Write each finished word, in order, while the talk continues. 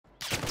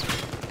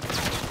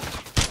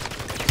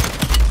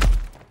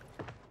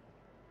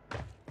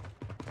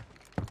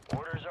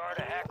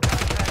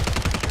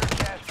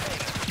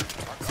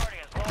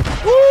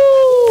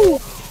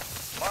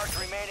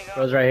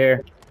Bro's right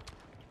here.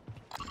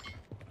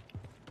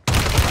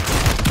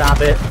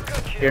 Stop it.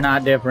 You're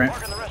not different.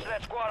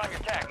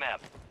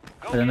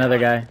 There's another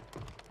guy.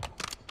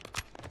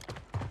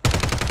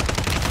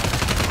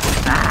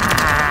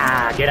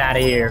 Ah! Get out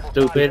of here,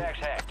 stupid.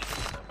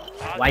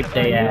 Wipe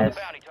they ass.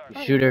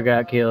 The shooter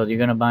got killed. You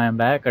gonna buy him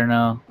back or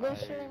no? They're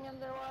shooting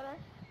underwater.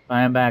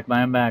 Buy him back,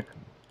 buy him back.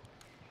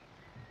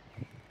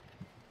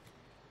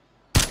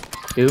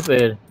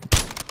 Stupid.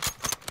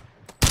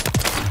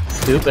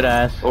 Stupid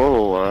ass.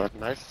 Oh,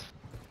 nice.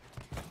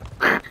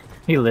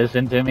 He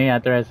listened to me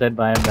after I said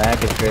buy him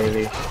back. It's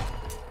crazy.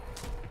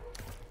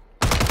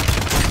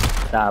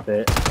 Stop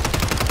it.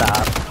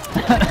 Stop.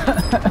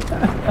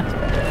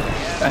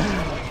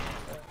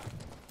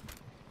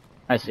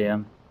 I see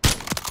him.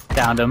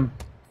 Downed him.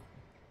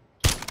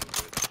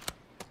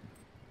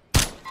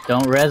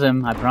 Don't res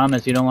him. I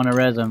promise you don't want to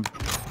res him.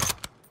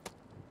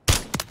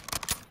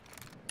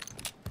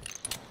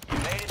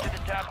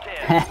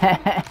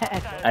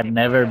 I've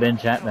never been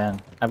chat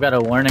banned. I've got a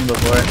warning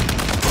before.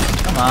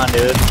 Come on,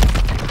 dude.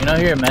 You know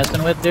who you're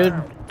messing with, dude?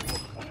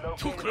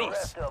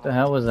 What the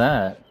hell was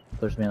that?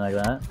 Push me like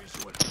that.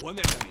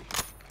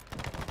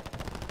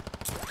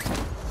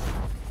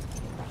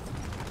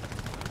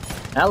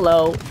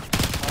 Hello.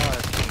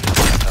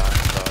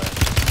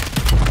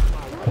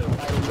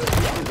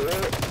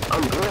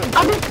 I'm good.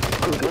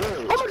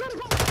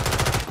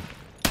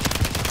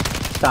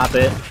 Stop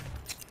it.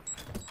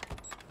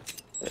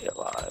 Stay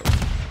alive.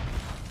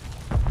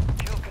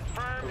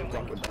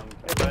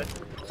 Hey, bud.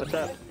 What's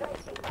up?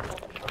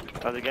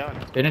 How's it going?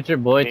 Didn't your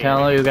boy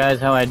tell you guys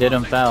how I did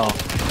him foul?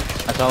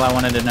 That's all I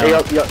wanted to know. Hey, yo.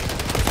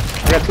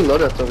 I got 2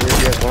 loadouts over here if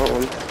you guys want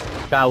one.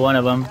 Got 1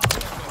 of them.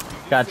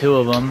 Got 2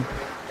 of them.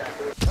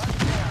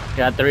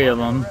 Got 3 of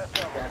them.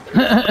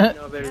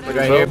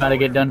 Right here, about to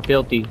get done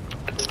filthy.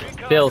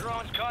 Filth.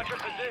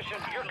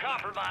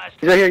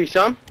 He's right here, you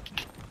saw him?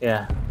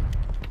 Yeah.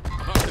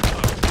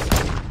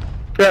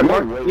 Yeah,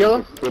 Mark,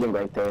 yellow? Sitting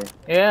right there.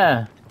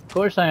 Yeah. Of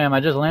course I am. I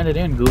just landed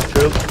in, goof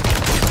troop.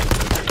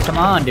 Come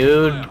on,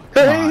 dude.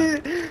 Come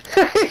on.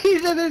 He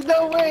said there's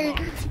no way.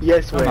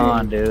 Yes, way. Come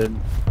on, dude.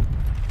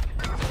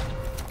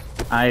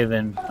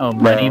 Ivan. Oh,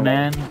 Money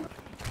Man.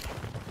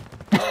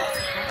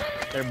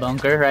 Their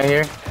bunker right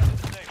here.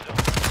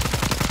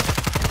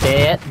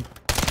 Dead.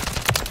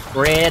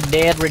 Red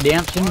Dead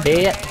Redemption,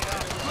 dead.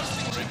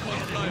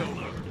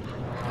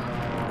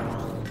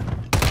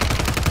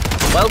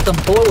 Welcome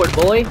forward,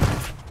 boy.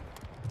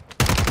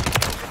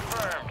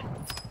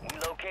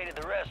 Located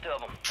the rest of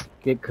them.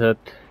 Get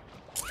cooked.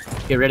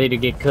 Get ready to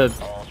get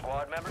cooked. All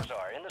squad members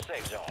are in the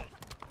safe zone.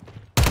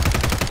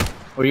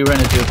 Where you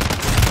running to?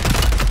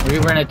 Where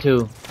you running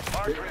to?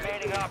 Mark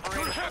remaining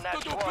operators from that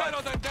squad.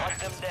 Hunt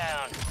them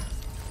down.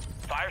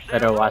 Fire sale.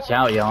 Better watch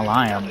out, y'all.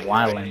 I am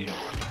wildin'.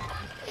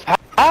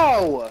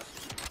 Ow!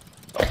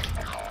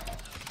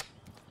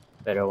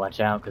 Better watch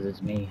out, cause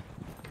it's me.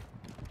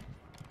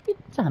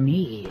 It's a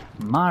me,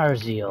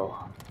 Marzio.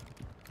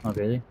 Oh,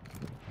 really?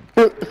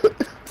 You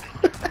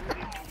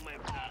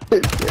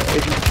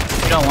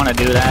don't want to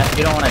do that.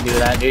 You don't want to do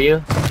that, do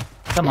you?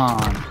 Come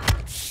on.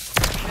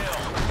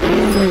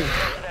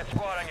 That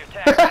squad on your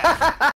tag.